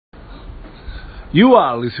You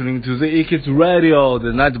are listening to the Ikits Radio,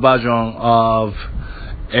 the night version of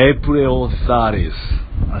April 30th.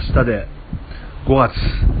 明日で5月。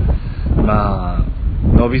まあ、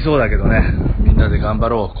伸びそうだけどね。みんなで頑張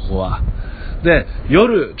ろう、ここは。で、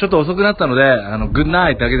夜、ちょっと遅くなったので、Good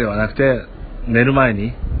night だけではなくて、寝る前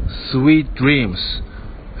に、Sweet Dreams。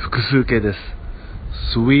複数形です。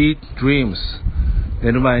Sweet Dreams。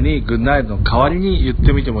寝る前に Good night の代わりに言っ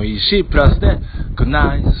てみてもいいし、プラスで Good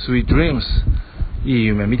night, Sweet Dreams。いい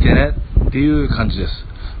夢見てねっていう感じです。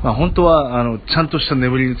まあ本当はちゃんとした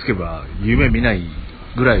眠りにつけば夢見ない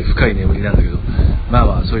ぐらい深い眠りなんだけど、まあ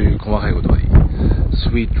まあそういう細かいことはいい。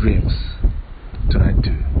Sweet dreams tonight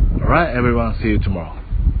too. Alright everyone, see you tomorrow.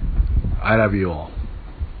 I love you all.